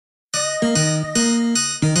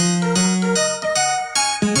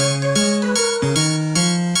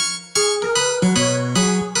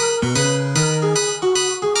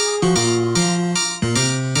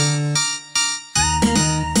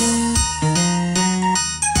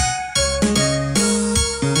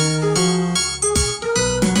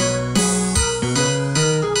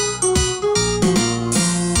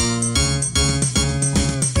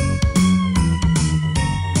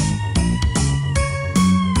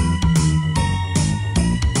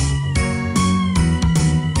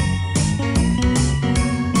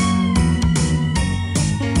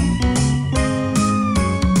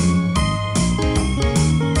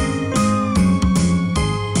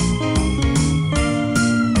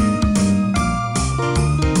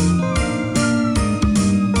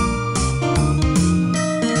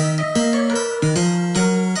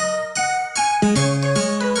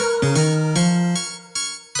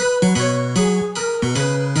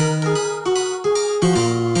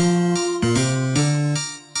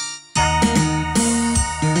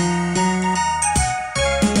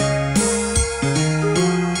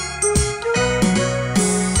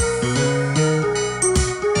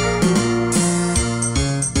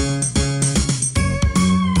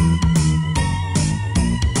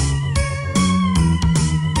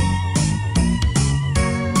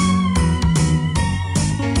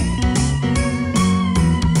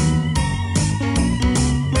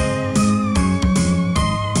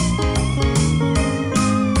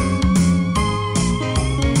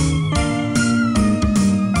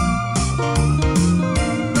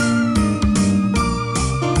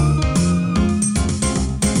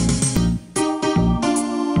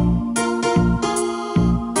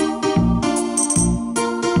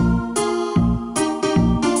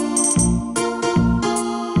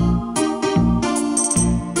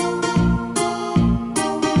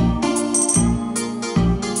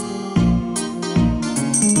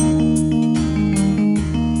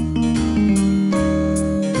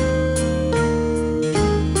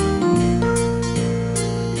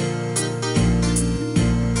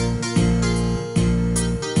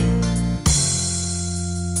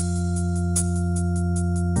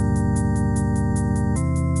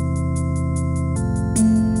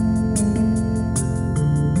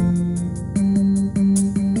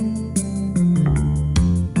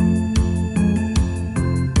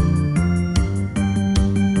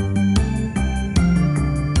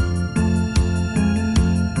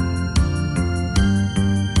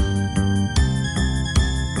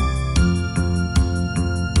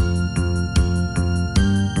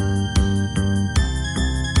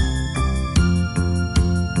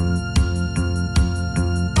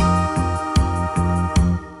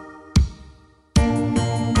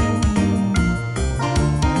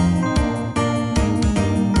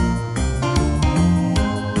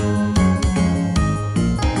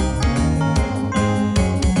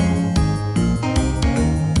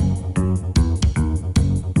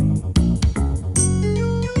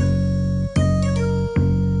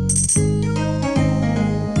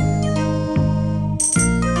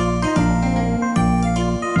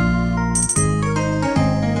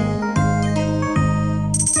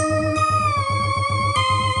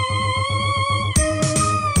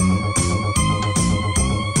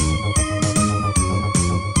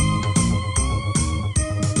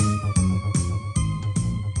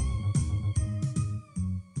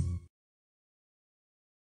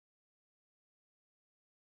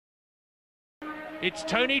It's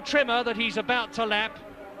Tony Trimmer that he's about to lap,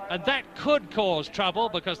 and that could cause trouble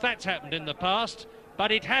because that's happened in the past,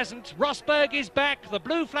 but it hasn't. Rosberg is back. The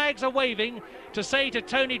blue flags are waving to say to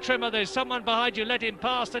Tony Trimmer, there's someone behind you, let him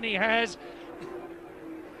past, and he has.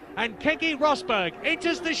 And Keke Rosberg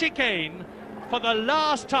enters the chicane for the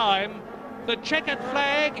last time. The checkered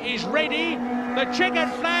flag is ready. The checkered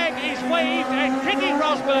flag is waved, and Keke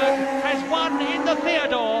Rosberg has won in the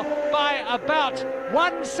Theodore by about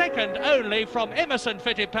 1 second only from Emerson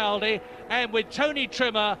Fittipaldi, and with Tony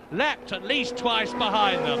Trimmer lapped at least twice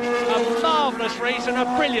behind them. A marvellous race and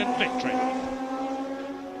a brilliant victory.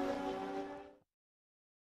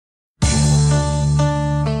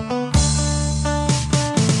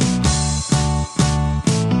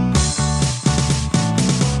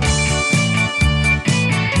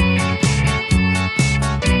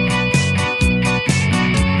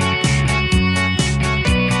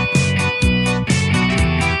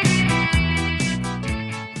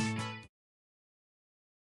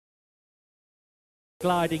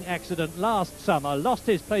 Gliding accident last summer, lost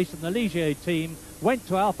his place in the Ligier team, went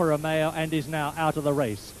to Alfa Romeo and is now out of the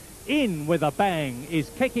race. In with a bang is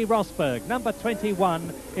Keke Rosberg, number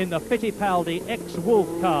 21 in the Fittipaldi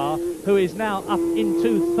ex-Wolf car, who is now up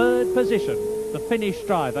into third position. The Finnish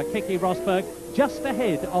driver, Keke Rosberg, just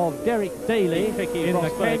ahead of Derek Daly in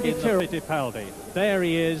the Candy Tyrrell Fittipaldi. There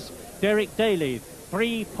he is, Derek Daly,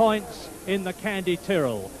 3 points in the Candy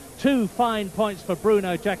Tyrrell. 2 fine points for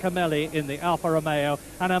Bruno Giacomelli in the Alfa Romeo,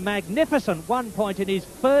 and a magnificent 1 point in his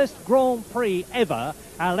first Grand Prix ever,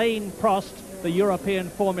 Alain Prost, the European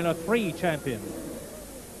Formula 3 champion.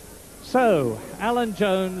 So, Alan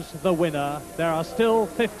Jones, the winner. There are still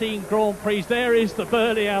 15 Grand Prix. There is the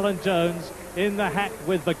burly Alan Jones in the hat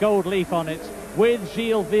with the gold leaf on it, with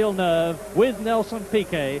Gilles Villeneuve, with Nelson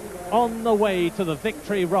Piquet, on the way to the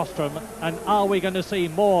victory rostrum. And are we going to see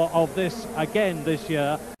more of this again this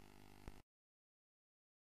year?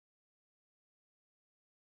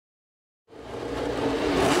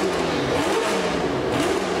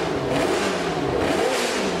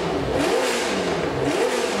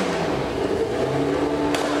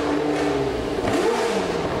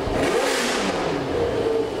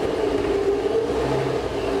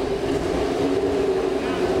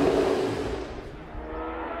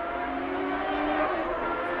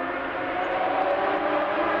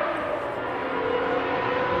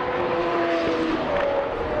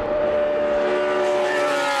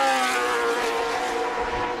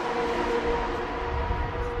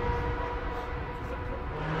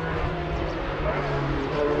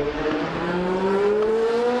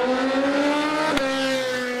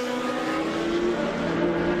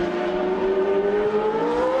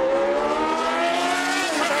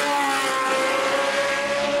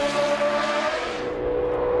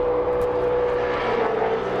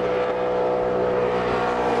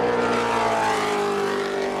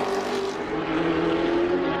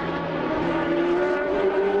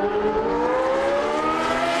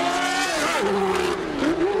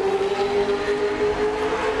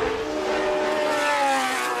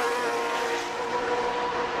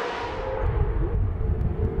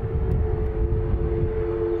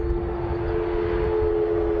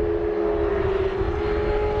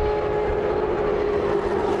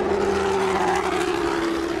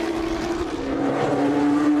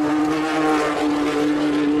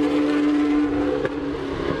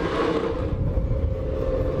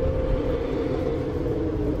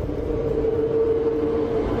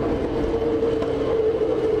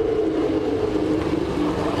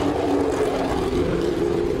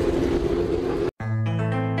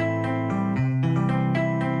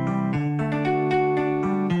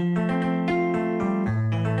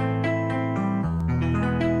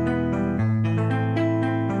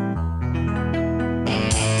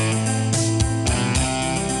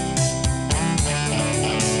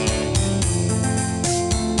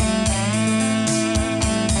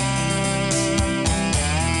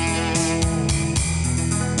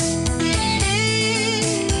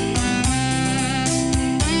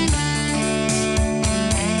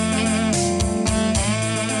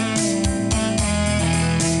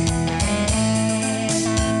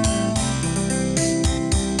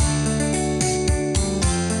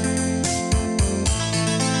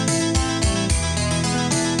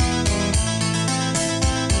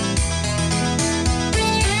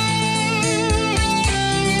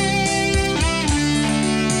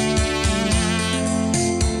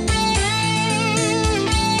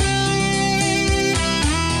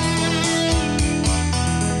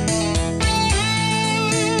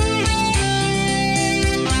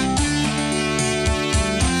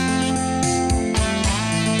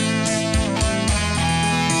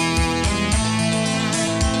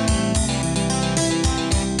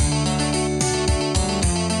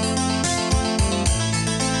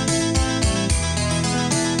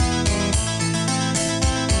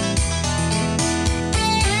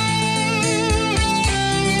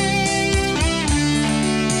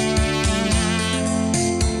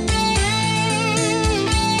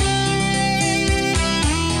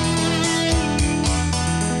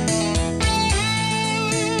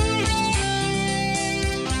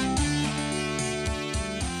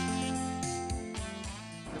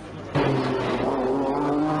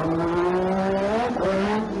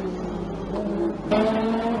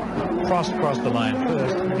 Prost crossed the line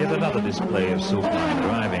first, and yet another display of silk-line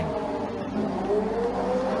driving.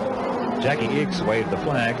 Jackie Ickx waved the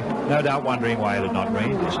flag, no doubt wondering why it had not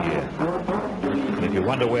rained this year. And if you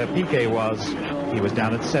wonder where Piquet was, he was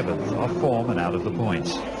down at 7th, off form and out of the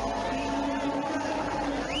points.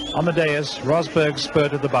 On the dais, Rosberg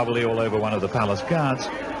spurted the bubbly all over one of the palace guards,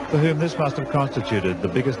 for whom this must have constituted the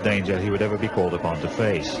biggest danger he would ever be called upon to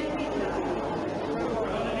face.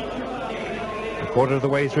 A quarter of the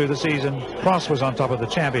way through the season, Prost was on top of the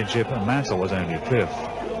championship and Mansell was only 5th.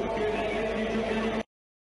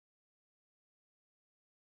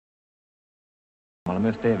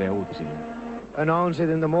 Announce it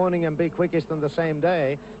in the morning and be quickest on the same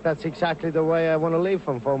day. That's exactly the way I want to leave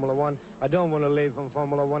from Formula One. I don't want to leave from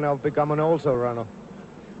Formula One. I'll become an also runner.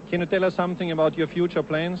 Can you tell us something about your future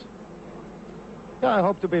plans? Yeah, I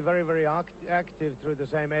hope to be very, very active through the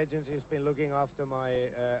same agency who's been looking after my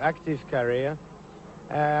active career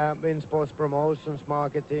in sports promotions,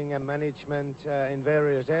 marketing and management in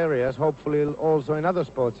various areas, hopefully also in other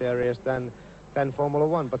sports areas than Formula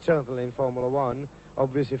One, but certainly in Formula One.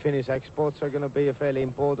 Obviously, Finnish exports are going to be a fairly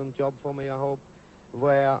important job for me, I hope,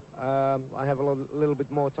 where I have a little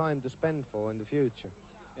bit more time to spend for in the future.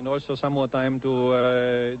 And also some more time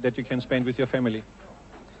to that you can spend with your family.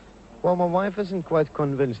 Well, my wife isn't quite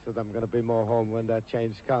convinced that I'm going to be more home when that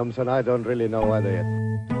change comes, and I don't really know whether yet.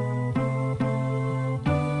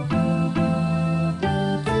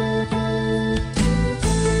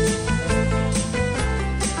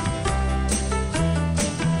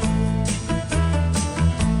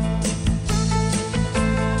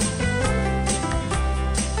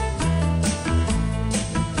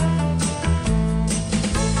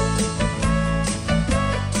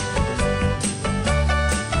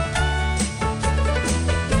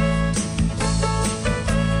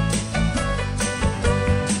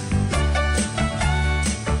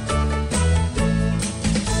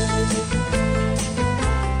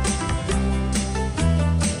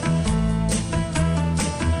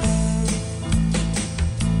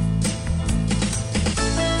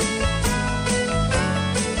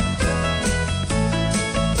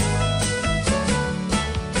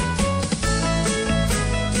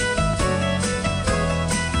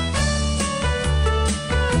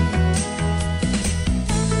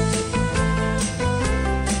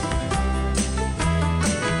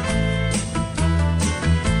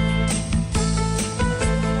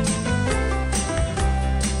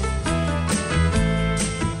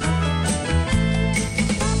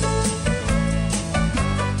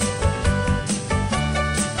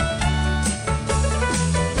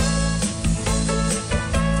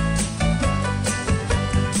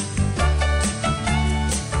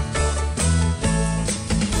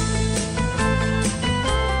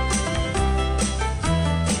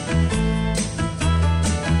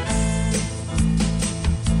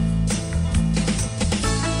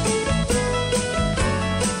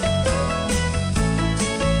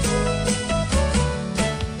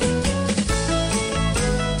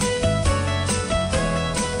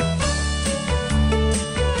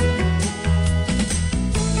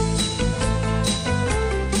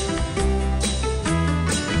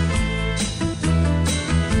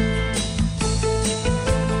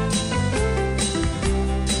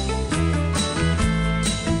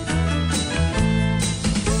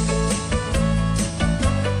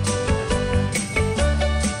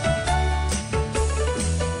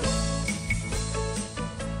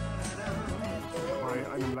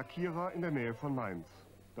 In der Nähe von Mainz.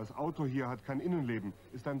 Das Auto hier hat kein Innenleben,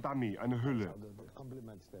 ist ein Dummy, eine Hülle.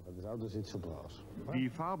 Die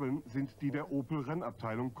Farben sind die der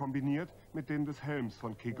Opel-Rennabteilung kombiniert mit denen des Helms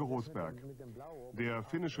von Keke Rosberg. Der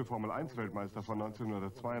finnische Formel-1-Weltmeister von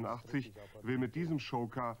 1982 will mit diesem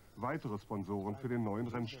Showcar weitere Sponsoren für den neuen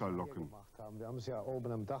Rennstall locken. Wir haben es ja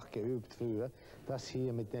oben am Dach geübt früher, das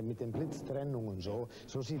hier mit den Blitztrennungen so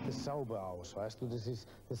sieht es sauber aus, weißt du, das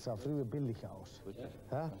sah früher billig aus.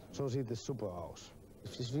 Ja? So sieht es super aus.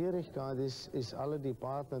 Die Schwierigkeit ist alle die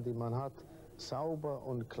Partner, die man hat, sauber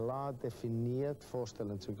und klar definiert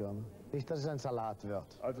vorstellen zu können. Nicht, dass es ein Salat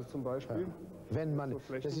wird. Also zum Beispiel? Wenn man,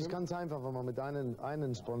 das ist ganz einfach, wenn man mit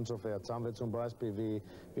einem Sponsor fährt. Sagen wir zum Beispiel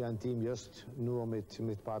wie ein Team just nur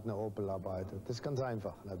mit Partner Opel arbeitet. Das ist ganz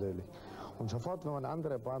einfach natürlich. Und sofort, wenn man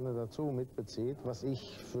andere Partner dazu mitbezieht, was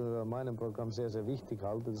ich für mein Programm sehr, sehr wichtig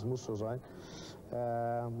halte, das muss so sein,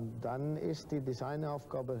 dann ist die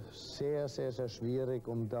Designaufgabe sehr, sehr, sehr schwierig,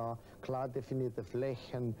 um da klar definierte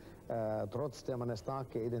Flächen, trotzdem eine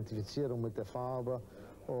starke Identifizierung mit der Farbe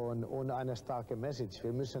und eine starke Message.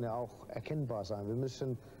 Wir müssen ja auch erkennbar sein. Wir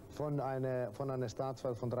müssen von einer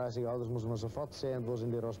Startfeld von 30 Autos muss man sofort sehen, wo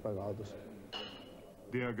sind die Rosberg-Autos.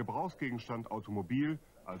 Der Gebrauchsgegenstand Automobil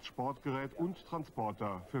als Sportgerät und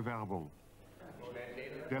Transporter für Werbung.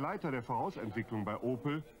 Der Leiter der Vorausentwicklung bei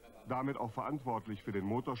Opel, damit auch verantwortlich für den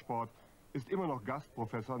Motorsport, ist immer noch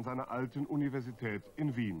Gastprofessor an seiner alten Universität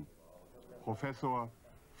in Wien. Professor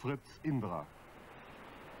Fritz Indra.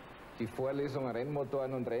 Die Vorlesung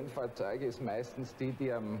Rennmotoren und Rennfahrzeuge ist meistens die,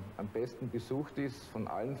 die am besten besucht ist. Von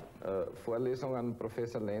allen Vorlesungen,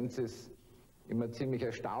 Professor Lenz ist immer ziemlich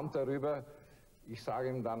erstaunt darüber. Ich sage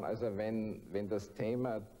ihm dann, also wenn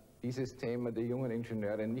dieses Thema die jungen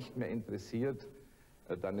Ingenieure nicht mehr interessiert,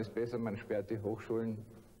 dann ist besser, man sperrt die Hochschulen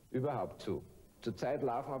überhaupt zu. Zurzeit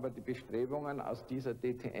laufen aber die Bestrebungen, aus dieser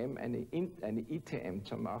DTM eine ITM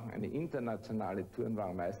zu machen, eine internationale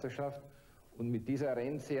Tourenwagenmeisterschaft, und mit dieser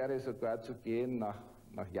Rennserie sogar zu gehen nach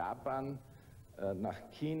Japan, nach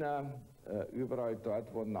China, überall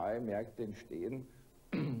dort, wo neue Märkte entstehen.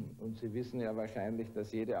 Und Sie wissen ja wahrscheinlich,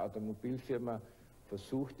 dass jede Automobilfirma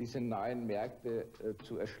versucht, diese neuen Märkte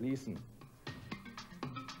zu erschließen.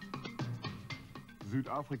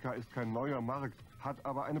 Südafrika ist kein neuer Markt, hat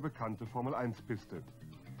aber eine bekannte Formel-1-Piste.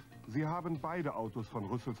 Sie haben beide Autos von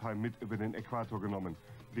Rüsselsheim mit über den Äquator genommen,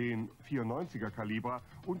 den 94er Calibra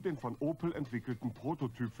und den von Opel entwickelten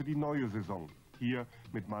Prototyp für die neue Saison. Hier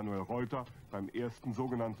mit Manuel Reuter beim ersten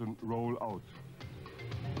sogenannten Rollout.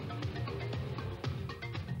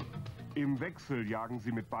 Im Wechsel jagen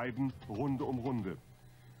sie mit beiden Runde um Runde.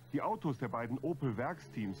 Die Autos der beiden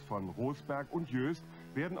Opel-Werksteams von Rosberg und Jöst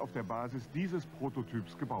werden auf der Basis dieses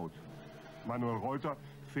Prototyps gebaut. Manuel Reuter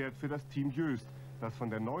fährt für das Team Jöst, das von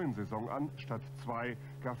der neuen Saison an statt 2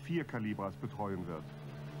 gar 4 Calibras betreuen wird.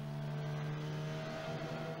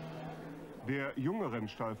 Der junge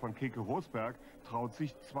Rennstall von Keke Rosberg traut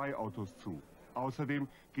sich 2 Autos zu. Außerdem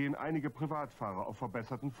gehen einige Privatfahrer auf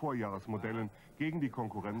verbesserten Vorjahresmodellen gegen die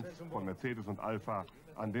Konkurrenz von Mercedes und Alfa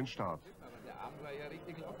an den Start.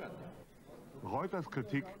 Reuters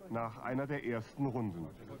Kritik nach einer der ersten Runden.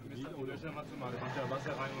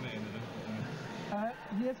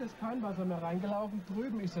 Hier ist jetzt kein Wasser mehr reingelaufen,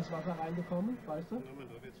 drüben ist das Wasser reingekommen, weißt du?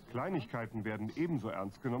 Kleinigkeiten werden ebenso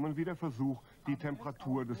ernst genommen wie der Versuch, die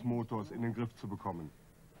Temperatur des Motors in den Griff zu bekommen.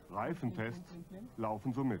 Reifentests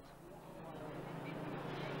laufen so mit.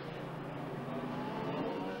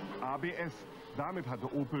 ABS, damit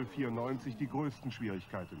hatte Opel 94 die größten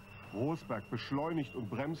Schwierigkeiten. Rosberg beschleunigt und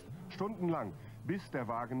bremst stundenlang, bis der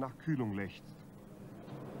Wagen nach Kühlung lechzt.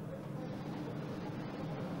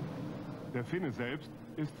 Der Finne selbst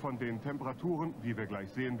ist von den Temperaturen, wie wir gleich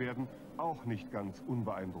sehen werden, auch nicht ganz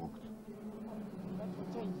unbeeindruckt.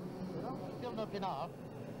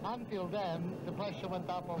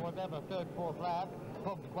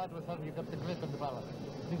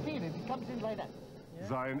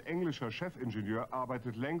 Sein englischer Chefingenieur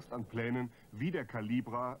arbeitet längst an Plänen, wie der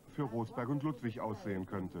Calibra für Rosberg und Ludwig aussehen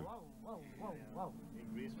könnte.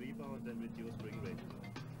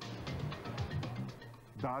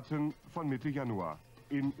 Daten von Mitte Januar.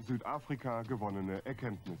 In Südafrika gewonnene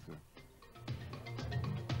Erkenntnisse.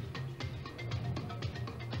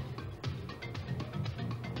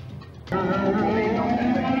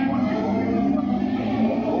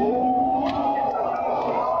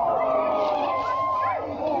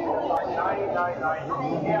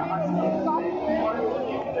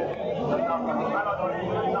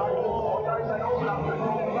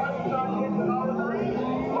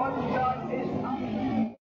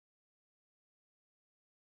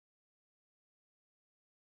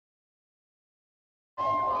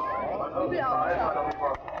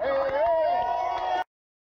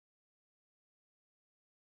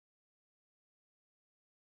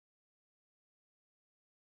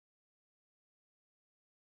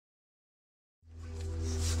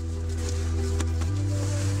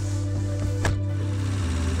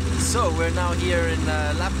 So we're now here in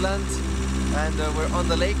Lapland, and we're on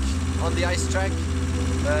the lake, on the ice track.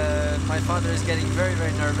 My father is getting very,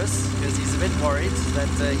 very nervous because he's a bit worried that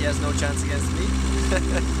he has no chance against me.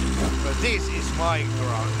 But this is my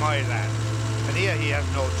ground, my land, and here he has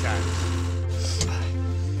no chance.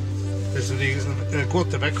 Willst du die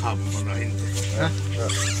Gurte weghaben von da hinten? Ja? Ja.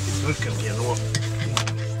 Die drücken hier nur.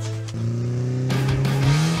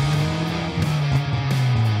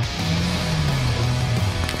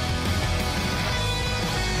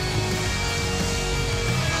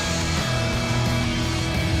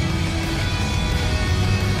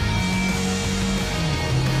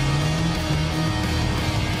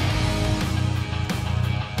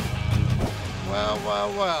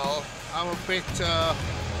 Well, I'm a bit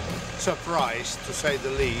surprised, to say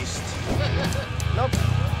the least. Nope.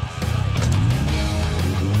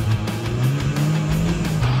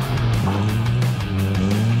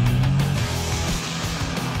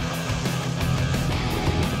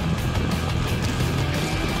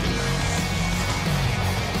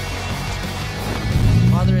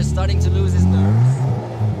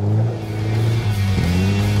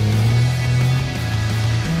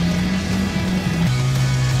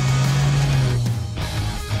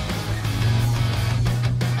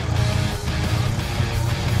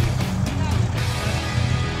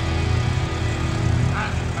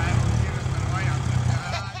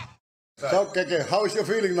 So, Keke, how is your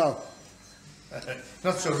feeling now?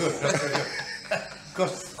 Not so good, not so good.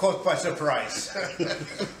 Caught by surprise.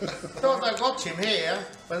 Thought I got him here,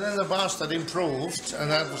 but then the bastard improved,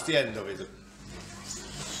 and that was the end of it.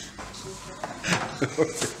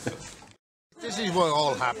 This is what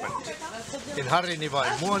all happened. In Hariniva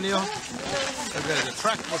in Muonio, and then the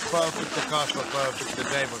track was perfect, the cars were perfect, the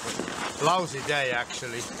day was a lousy day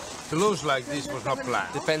actually. To lose like this was not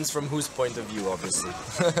planned. Depends from whose point of view, obviously.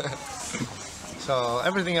 So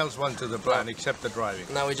everything else went to the plan except the driving.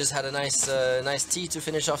 Now we just had a nice tea to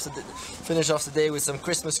finish off the day with some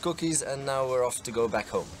Christmas cookies, and now we're off to go back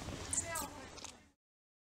home.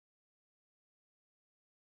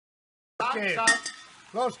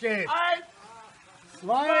 Los geht's!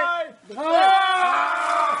 1, 2, 3!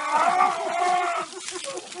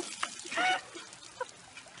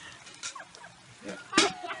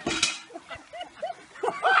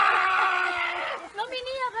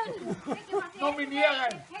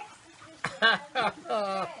 Nominieren!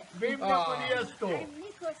 Wem nominierst du?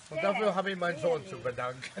 Und dafür habe ich meinen Sohn zu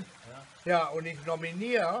bedanken. Ja, und ich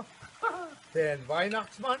nominiere den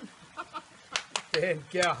Weihnachtsmann, den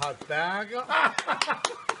Gerhard Berger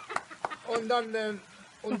und dann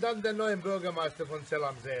den neuen Bürgermeister von Zell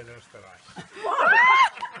am See in Österreich.